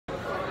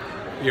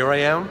Here I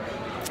am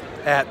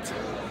at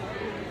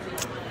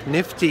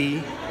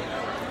NFTE,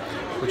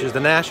 which is the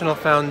National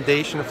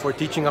Foundation for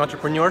Teaching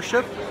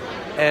Entrepreneurship,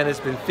 and it's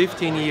been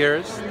 15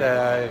 years that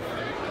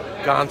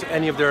I've gone to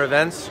any of their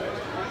events.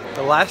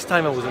 The last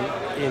time I was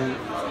in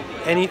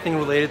anything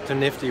related to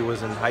NFTE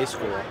was in high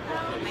school,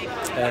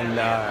 and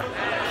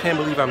can't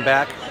believe I'm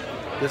back.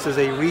 This is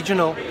a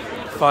regional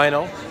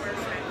final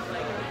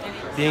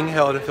being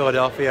held in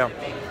Philadelphia.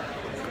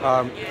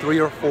 3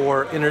 or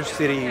 4 inner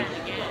city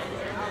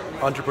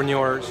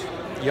entrepreneurs,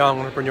 young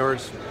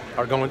entrepreneurs,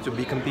 are going to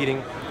be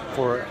competing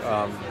for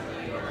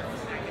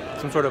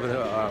some sort of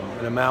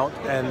an amount,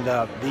 and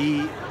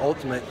the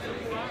ultimate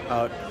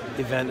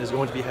event is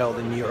going to be held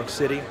in New York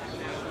City,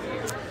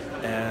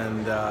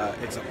 and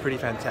it's a pretty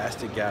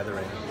fantastic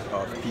gathering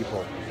of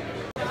people.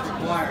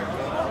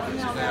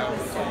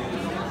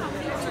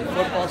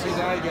 Football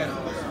season, I get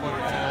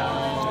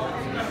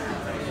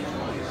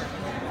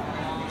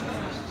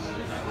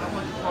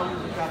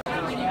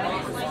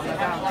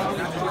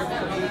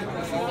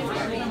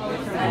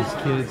These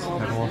kids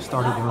have all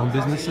started their own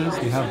businesses.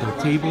 They have their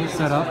tables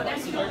set up,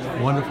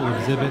 wonderful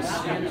exhibits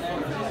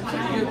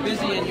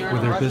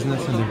with their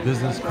business and their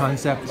business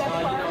concept.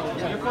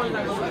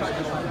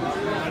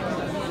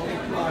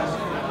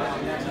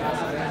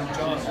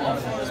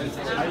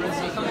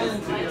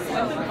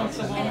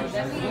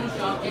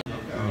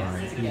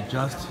 Alright, we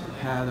just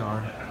had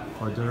our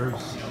hors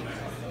d'oeuvres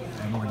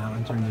and we're now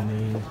entering the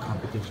main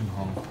competition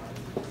hall.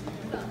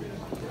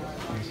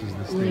 This is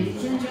the stage.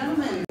 Ladies and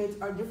gentlemen,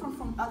 are different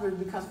from others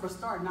because for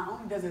start, not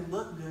only does it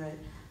look good,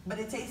 but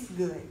it tastes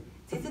good.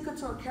 Tasty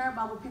Couture care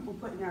about what people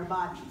put in their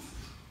bodies.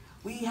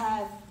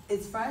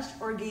 It's fresh,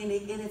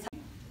 organic, and it's...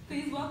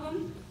 Please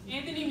welcome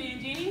Anthony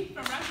Mangini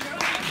from Rochester.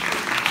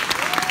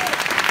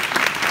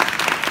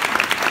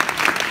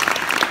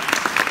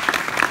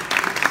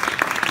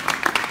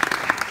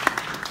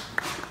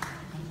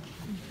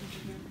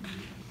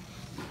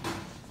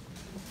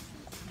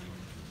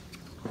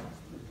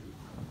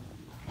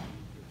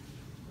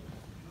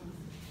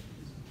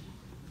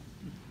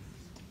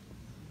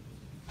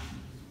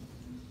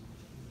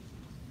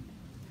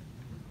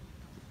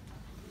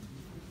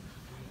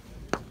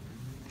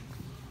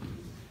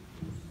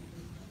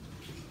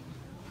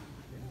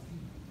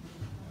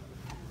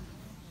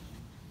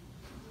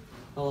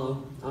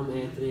 Hello, I'm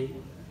Anthony.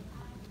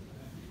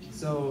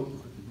 So,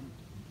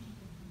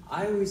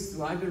 I've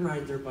been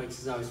riding dirt bikes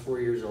since I was 4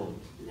 years old.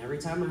 And every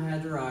time I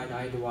had to ride,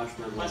 I had to wash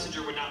my leg.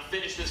 Messenger would not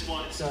finish this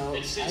one. So,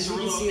 as you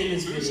can see in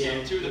this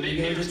video, when you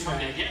go to the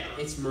track,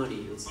 it's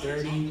muddy, it's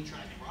dirty.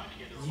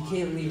 You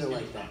can't leave it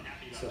like that.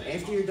 So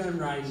after you're done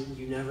riding,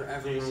 you never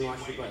ever want to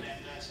wash your bike.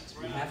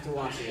 You have to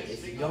wash it.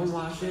 If you don't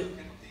wash it,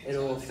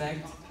 it'll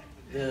affect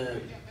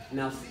the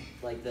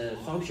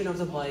function of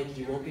the bike.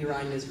 You won't be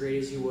riding as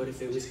great as you would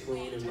if it was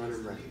clean and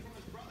running right.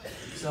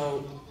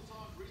 So,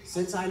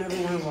 since I never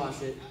want to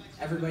wash it,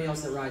 everybody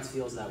else that rides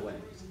feels that way.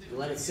 You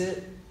let it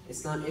sit,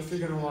 it's not if you're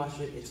going to wash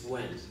it, it's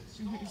when.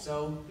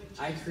 So,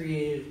 I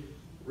created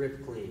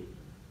Rip Clean.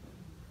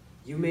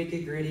 You make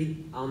it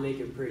gritty, I'll make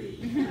it pretty.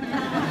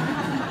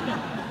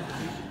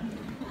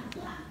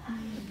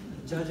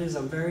 Judges,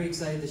 I'm very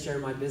excited to share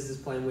my business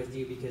plan with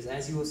you because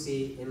as you will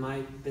see in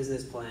my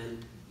business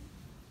plan,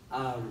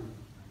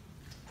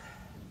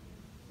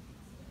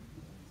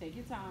 Take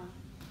your time.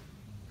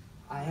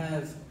 I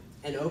have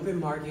an open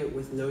market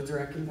with no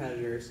direct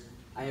competitors.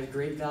 I have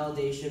great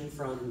validation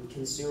from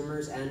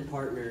consumers and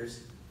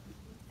partners.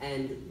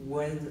 And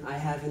when I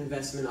have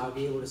investment, I'll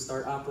be able to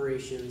start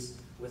operations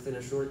within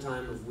a short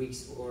time of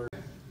weeks or...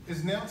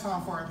 It's now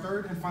time for our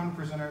third and final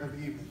presenter of the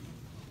evening.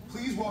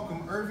 Please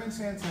welcome Irvin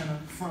Santana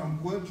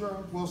from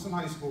Woodrow Wilson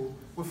High School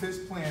with his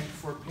plan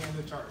for paying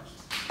the charge.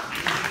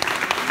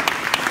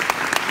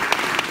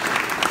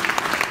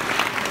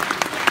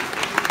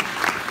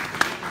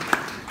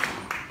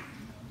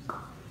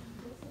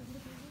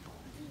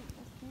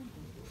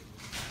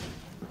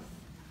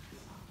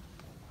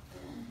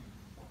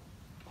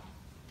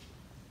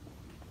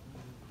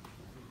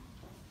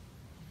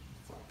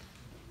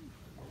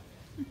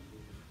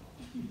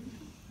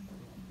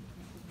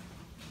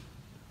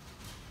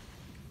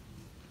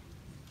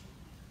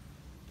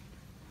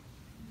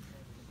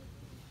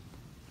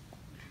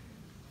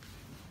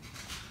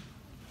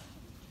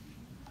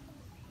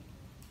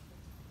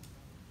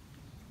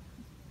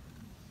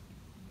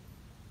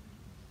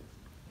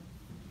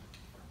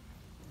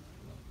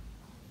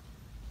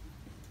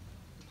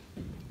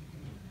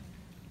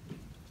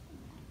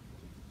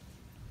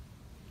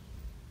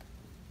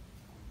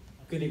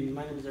 Good evening,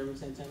 my name is Irvin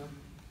Santana.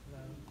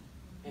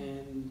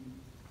 And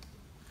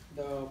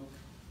the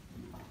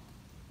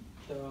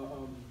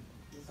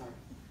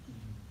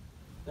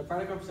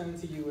product I'm presenting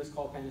to you is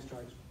called Panda's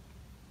Charge.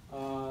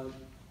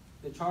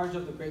 The charge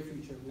of the great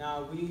future.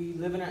 Now, we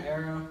live in an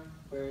era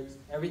where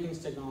everything's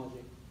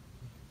technology.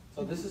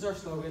 So this is our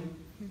slogan,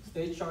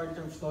 stay charged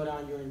and slow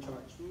down, you're in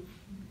charge.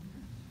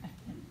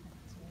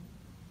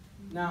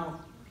 Now,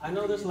 I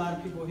know there's a lot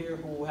of people here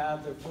who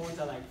have their phones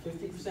at like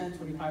 50%,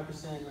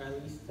 25%, or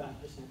at least 5%.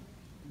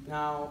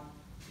 Now,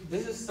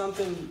 this is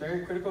something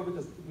very critical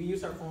because we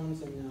use our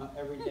phones in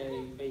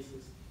everyday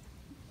basis.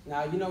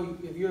 Now, you know,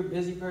 if you're a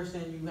busy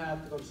person, you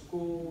have to go to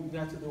school, you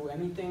have to do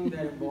anything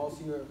that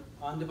involves your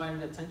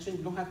undivided attention.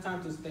 You don't have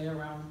time to stay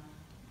around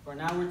for an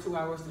hour, 2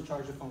 hours to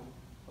charge your phone.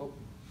 Oh,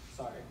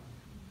 sorry.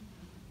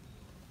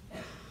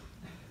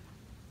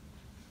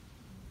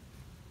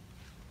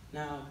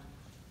 Now,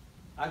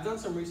 I've done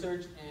some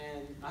research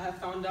and I have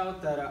found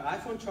out that an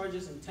iPhone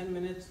charges in 10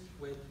 minutes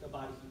with a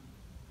body heat.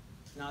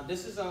 Now,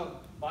 this is a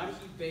body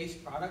heat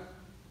based product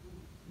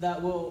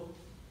that will,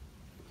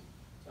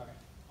 sorry,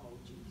 oh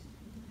jeez.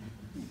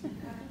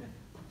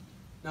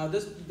 Now,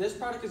 this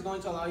product is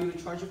going to allow you to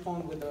charge your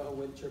phone with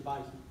your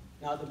body heat.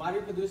 Now, the body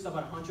produces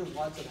about 100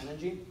 watts of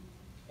energy,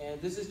 and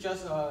this is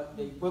just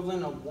the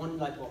equivalent of 1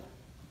 light bulb.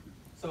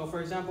 So, for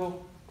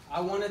example,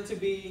 I want it to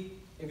be,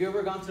 if you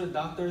ever gone to the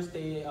doctors,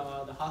 the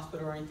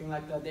hospital or anything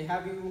like that, they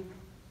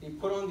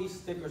put on these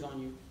stickers on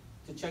you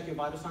to check your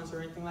vital signs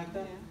or anything like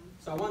that. Yeah.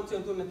 So I want to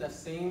implement the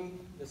same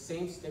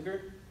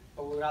sticker,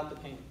 but without the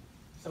pain.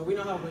 So we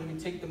know how when you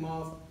take them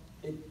off,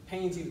 it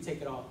pains you to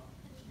take it off.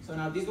 So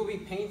now these will be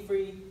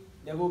pain-free.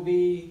 They will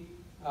be,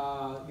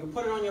 you'll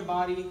put it on your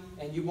body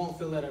and you won't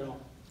feel it at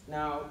all.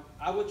 Now,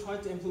 I would try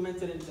to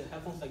implement it into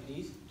headphones like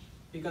these,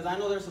 because I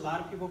know there's a lot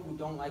of people who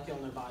don't like it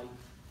on their body.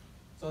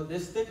 So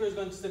this sticker is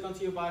going to stick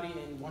onto your body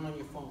and one on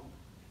your phone.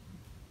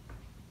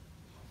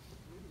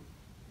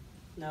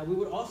 Now, we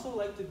would also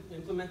like to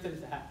implement it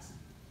as hats,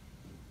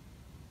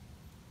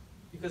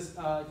 because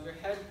your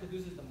head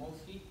produces the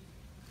most heat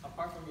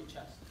apart from your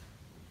chest.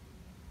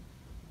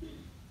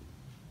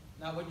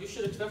 Now, what you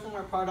should expect from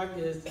our product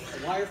is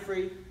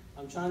wire-free.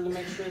 I'm trying to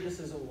make sure this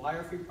is a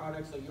wire-free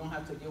product so you don't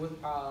have to deal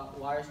with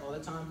wires all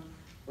the time.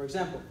 For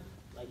example,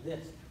 like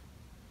this.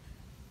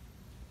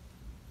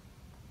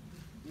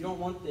 You don't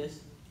want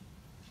this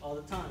all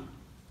the time.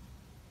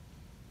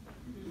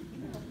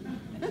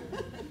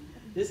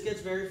 This gets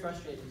very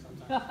frustrating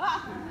sometimes.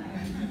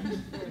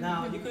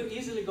 Now, you could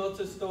easily go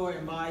to the store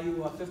and buy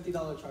you a $50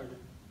 charger,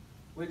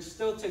 which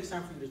still takes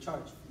time for you to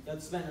charge. You have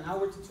to spend 1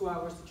 hour to 2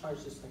 hours to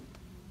charge this thing.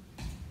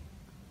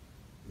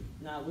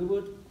 Now,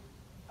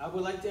 I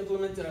would like to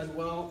implement it as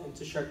well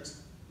into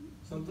shirts.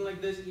 Something like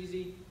this,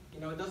 easy.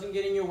 You know, it doesn't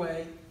get in your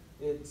way.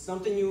 It's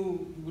something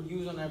you would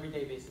use on an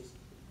everyday basis.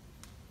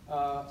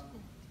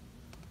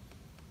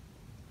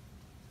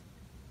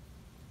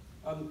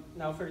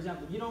 Now, for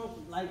example, you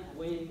don't like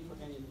waiting for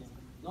anything.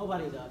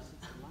 Nobody does.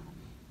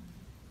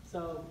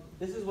 So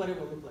this is what it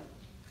would look like.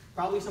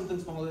 Probably something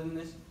smaller than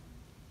this.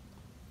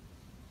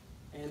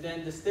 And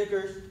then the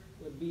stickers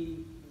would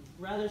be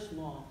rather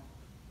small.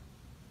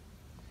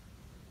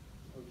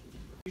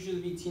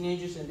 Usually be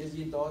teenagers and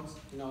busy adults,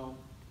 you know,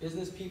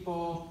 business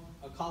people,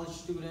 college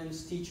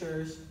students,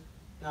 teachers.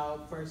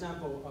 Now, for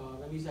example,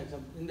 let me use that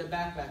example. In the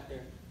back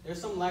there, there's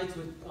some lights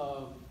with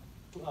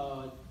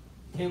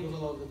cables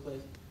all over the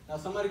place. Now,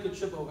 somebody could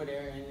trip over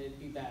there and it'd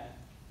be bad.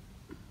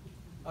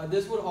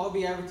 This would all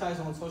be advertised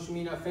on social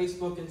media,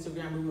 Facebook,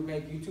 Instagram. We would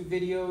make YouTube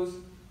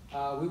videos.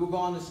 We would go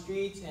on the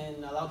streets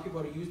and allow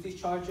people to use these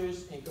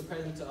chargers and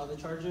compare them to other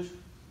chargers.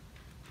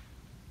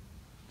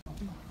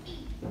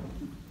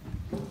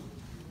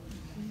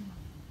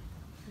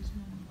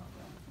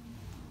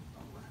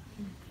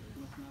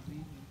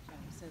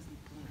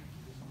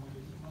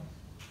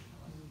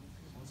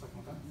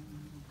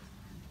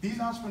 These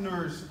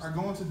entrepreneurs are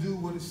going to do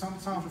what is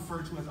sometimes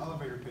referred to as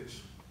elevator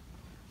pitch.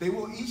 They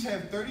will each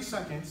have 30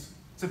 seconds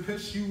to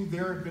pitch you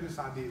their business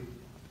idea.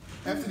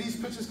 After these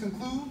pitches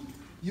conclude,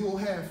 you will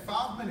have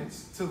 5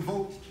 minutes to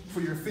vote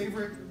for your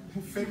favorite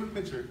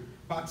pitcher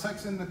by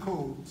texting the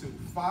code to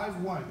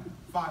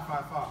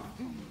 51555.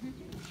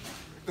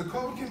 The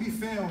code can be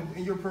found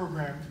in your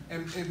program,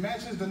 and it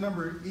matches the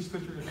number each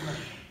pitcher is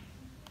named.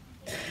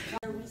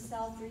 We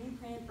sell 3D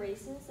printed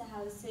braces that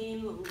have the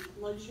same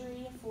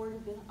luxury,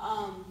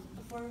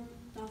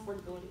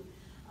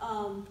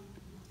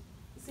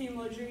 same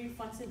luxury,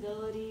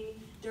 flexibility,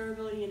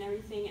 durability, and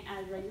everything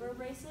as regular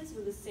braces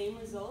with the same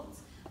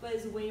results, but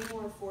is way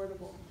more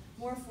affordable.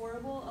 More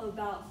affordable,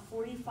 about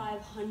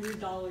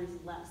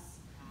 $4,500 less.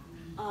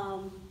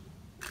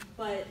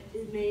 But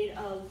it's made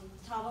of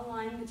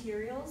top-of-line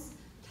materials,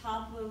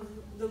 top of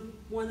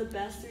one of the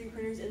best 3D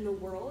printers in the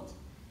world,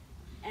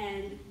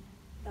 and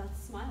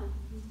that's Smile.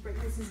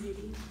 Brightness is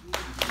beauty.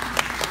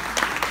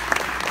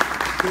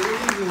 Good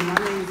evening, my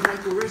name is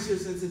Michael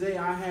Richards, and today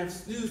I have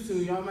Snooze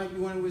Tunes. Y'all might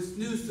be wondering what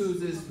Snooze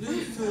Tunes is.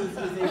 Snooze Tunes is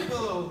a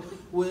pillow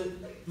with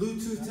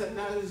Bluetooth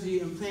technology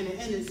implanted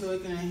in it so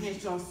it can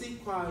enhance y'all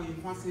sleep quality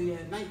and quantity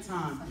at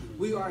nighttime.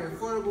 We are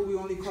affordable. We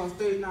only cost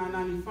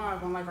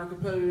 $39.95, unlike our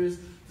competitors,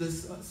 the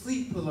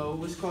sleep pillow,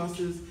 which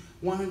costs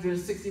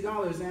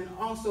 $160. And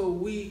also,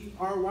 we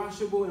are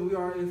washable and we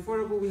are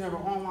affordable. We have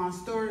an online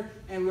store,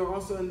 and we are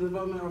also in the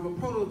development of a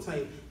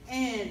prototype.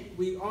 And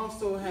we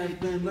also have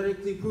been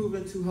medically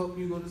proven to help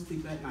you go to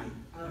sleep at night.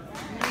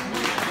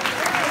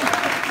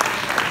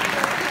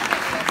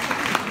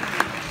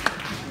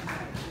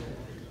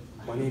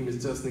 My name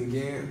is Justin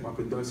Gant. My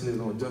production is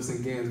on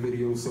Justin Gant's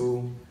Video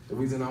Soul. The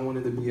reason I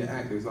wanted to be an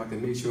actor is I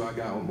can make sure I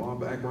got all my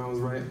backgrounds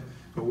right,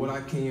 but what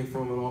I came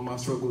from and all my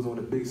struggles on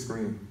the big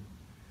screen.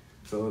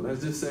 So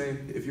let's just say,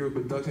 if you're a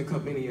production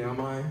company and I'm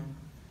mine,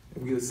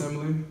 and we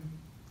assembler,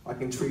 I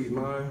can trade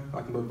mine.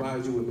 I can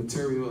provide you with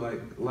material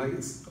like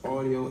lights,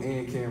 audio,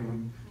 and camera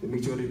to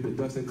make sure that the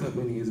production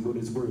company is what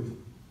it's worth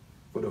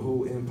for the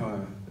whole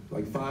empire.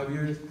 Like 5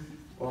 years,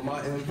 on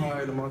my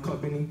empire to my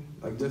company,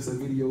 like just a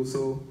Video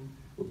Soul,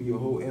 will be a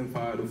whole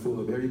empire to full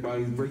of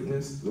everybody's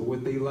greatness, of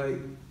what they like,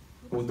 and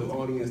what the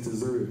audience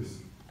deserves.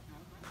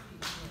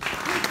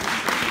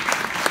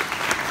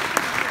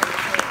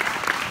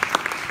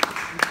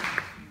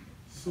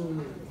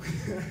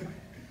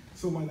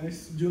 So my name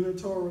is Junior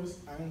Torres.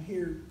 I'm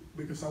here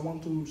because I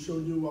want to show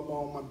you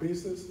about my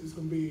business. It's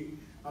gonna be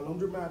a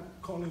laundromat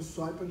called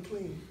Swipe and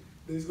Clean.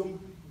 There's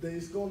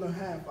gonna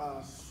have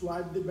a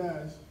swipe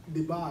device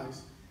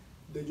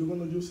that you're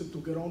gonna use it to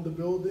get on the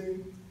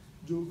building.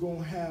 You're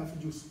gonna have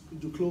your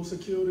close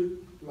security,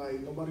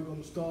 like nobody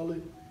gonna stall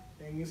it,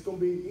 and it's gonna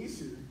be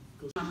easier.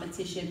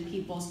 Competition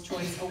People's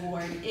Choice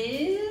Award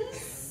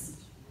is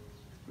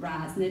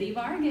Rosnity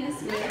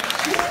Vargas. I'd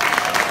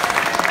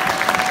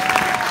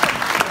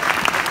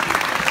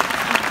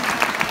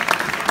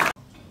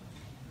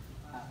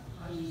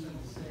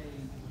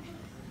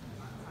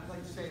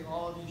like to say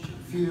all of you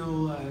should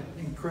feel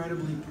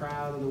incredibly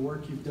proud of the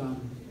work you've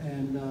done,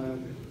 and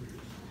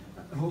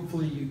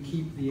hopefully you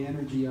keep the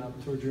energy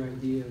up towards your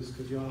ideas,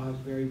 because you all have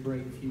very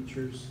bright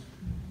futures,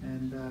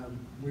 and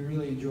we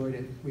really enjoyed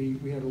it.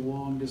 We had a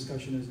long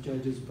discussion as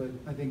judges, but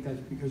I think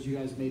that's because you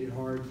guys made it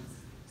hard,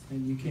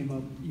 and you came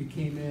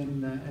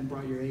in and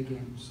brought your A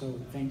game, so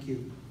thank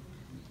you.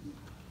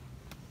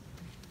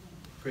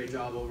 Great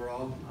job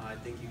overall. I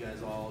think you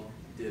guys all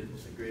did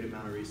a great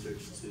amount of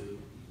research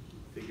to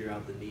figure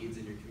out the needs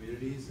in your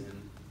communities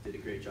and did a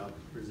great job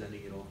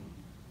presenting it all.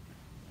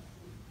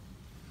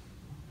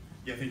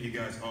 Yeah, I think you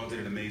guys all did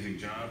an amazing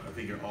job. I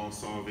think you're all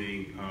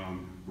solving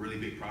really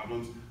big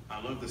problems. I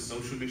love the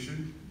social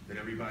mission that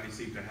everybody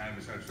seemed to have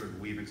and sort of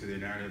weave into their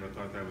narrative. I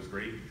thought that was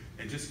great.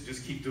 And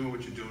just keep doing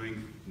what you're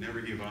doing,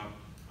 never give up,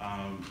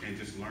 and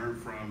just learn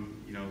from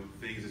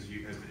things as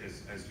you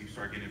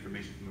start getting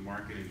information from the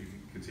market and you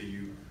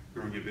continue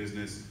growing your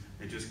business,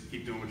 and just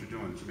keep doing what you're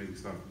doing. It's amazing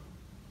stuff.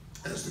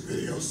 As the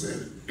video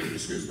said,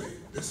 excuse me,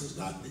 this is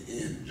not the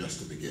end, just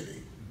the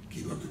beginning.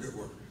 Keep up the good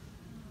work.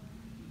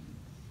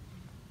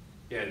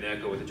 Yeah, and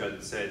echo what the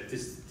judge said,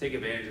 just take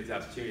advantage of the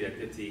opportunity that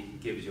NFTE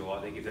gives you all.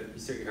 I think you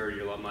certainly heard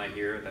your alumni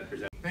here that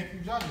present. Thank you,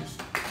 judges.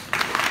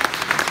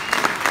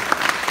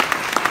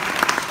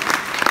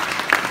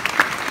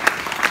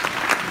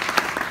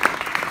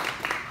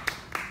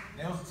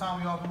 That was the time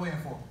we all been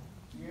waiting for.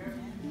 Yeah.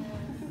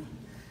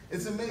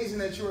 It's amazing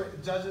that you're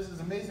judges.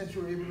 It's amazing that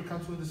you were able to come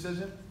to a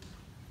decision.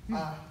 We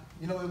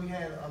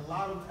had a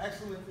lot of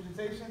excellent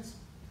presentations,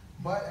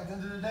 but at the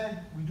end of the day,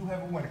 we do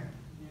have a winner.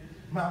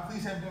 Now,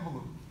 please have the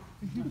envelope.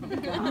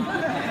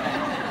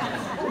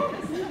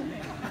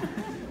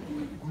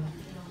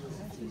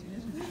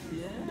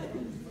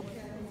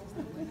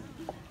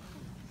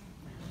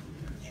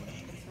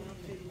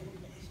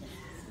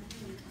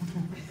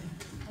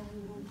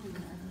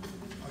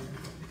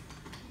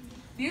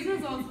 These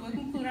results will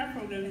conclude our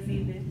program this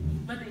evening,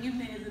 but the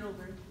evening isn't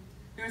over.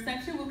 The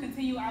reception will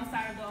continue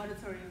outside of the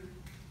auditorium.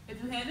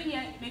 If you haven't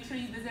yet, make sure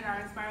you visit our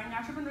inspiring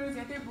entrepreneurs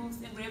at their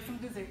booths and grab some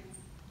desserts.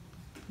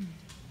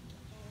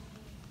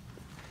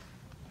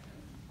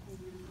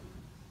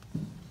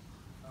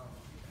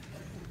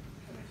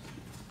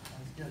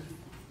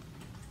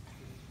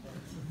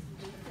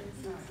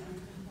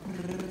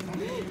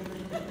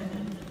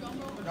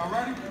 Y'all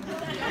ready?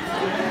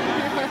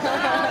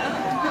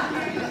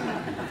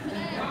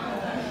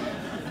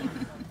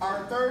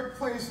 Our third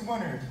place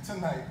winner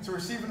tonight to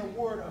receive an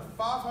award of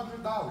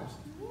 $500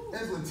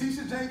 is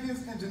Letitia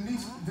Jenkins and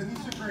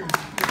Denisha Green.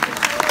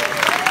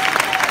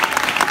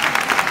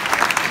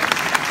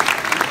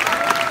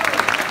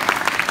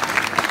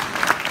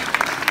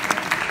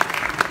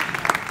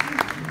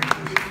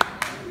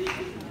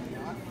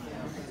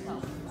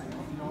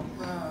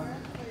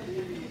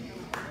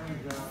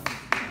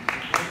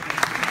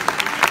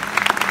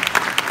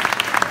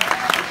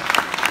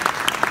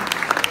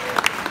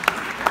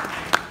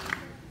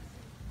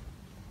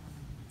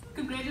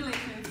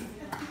 Congratulations.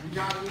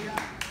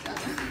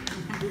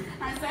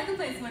 Our second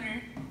place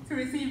winner to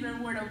receive an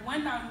award of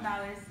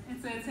 $1,000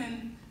 and to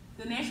attend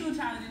the National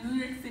Challenge in New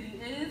York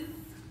City is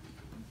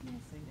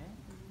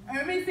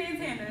Irving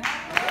Santana.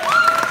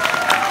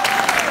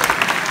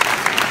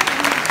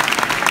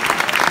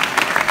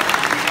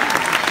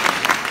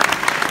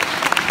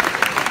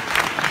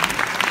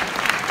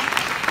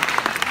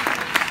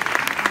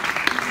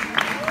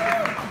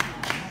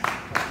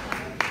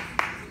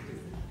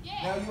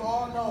 Now you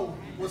all know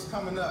what's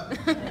coming up.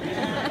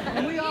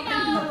 We all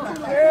know.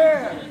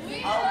 Yeah.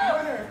 Our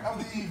winner of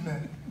the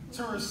evening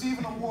to receive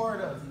an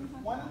award of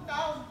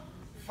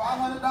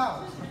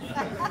 $1,500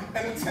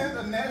 and attend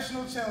a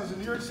national challenge in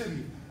New York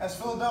City as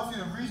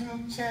Philadelphia regional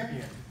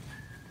champion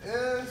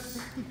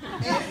is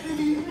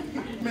Anthony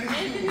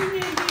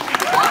Mancini.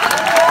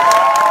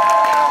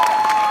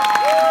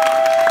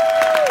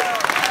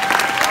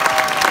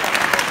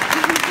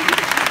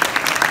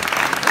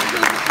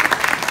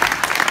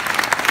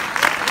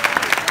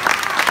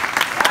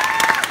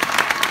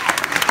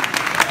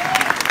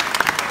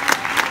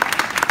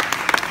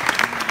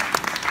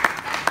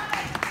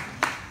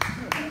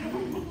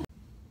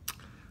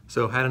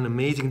 So had an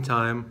amazing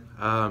time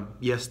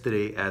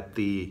yesterday at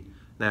the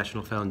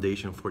National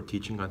Foundation for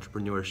Teaching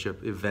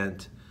Entrepreneurship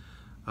event,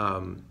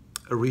 a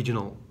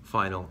regional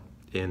final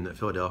in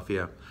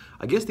Philadelphia.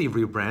 I guess they've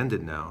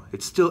rebranded now.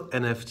 It's still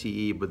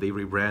NFTE, but they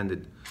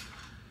rebranded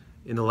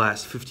in the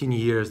last 15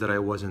 years that I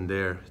wasn't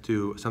there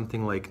to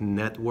something like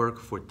Network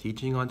for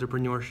Teaching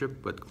Entrepreneurship,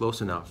 but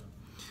close enough.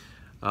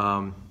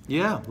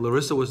 Yeah,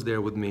 Larissa was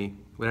there with me.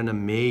 We had an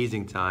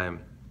amazing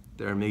time.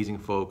 They're amazing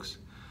folks.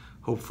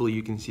 Hopefully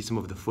you can see some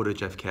of the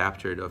footage I've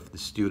captured of the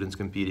students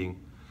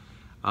competing.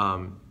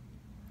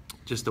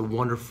 Just a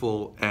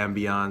wonderful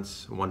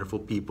ambiance, wonderful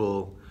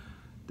people,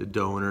 the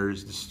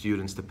donors, the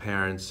students, the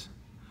parents.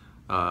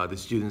 The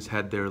students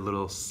had their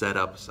little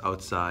setups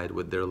outside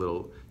with their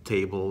little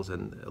tables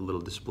and a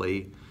little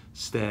display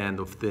stand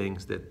of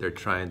things that they're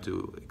trying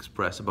to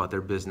express about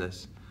their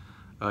business.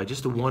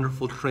 Just a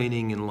wonderful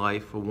training in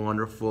life, a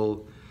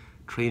wonderful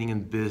training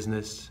in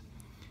business.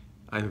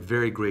 I'm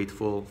very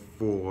grateful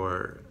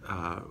for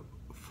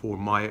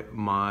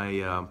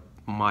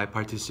my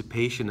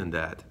participation in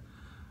that.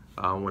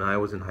 When I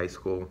was in high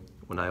school,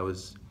 when I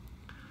was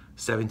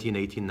 17,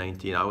 18,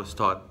 19, I was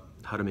taught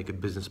how to make a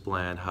business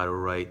plan, how to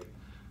write,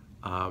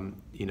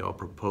 a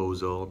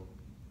proposal,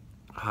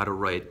 how to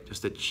write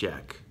just a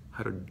check,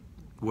 how to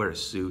wear a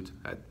suit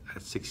at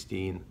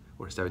 16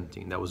 or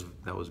 17. That was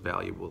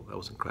valuable. That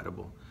was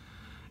incredible.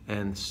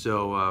 And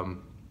so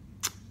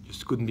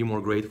just couldn't be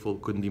more grateful,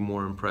 couldn't be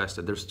more impressed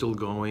that they're still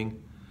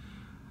going.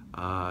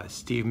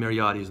 Steve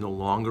Mariotti is no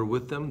longer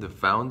with them, the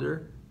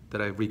founder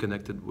that I've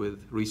reconnected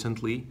with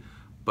recently,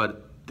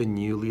 but the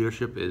new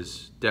leadership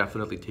is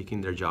definitely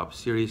taking their job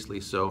seriously.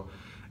 So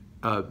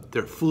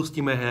they're full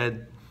steam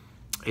ahead,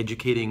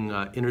 educating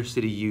inner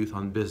city youth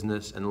on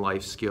business and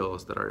life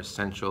skills that are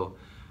essential,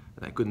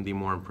 and I couldn't be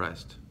more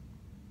impressed.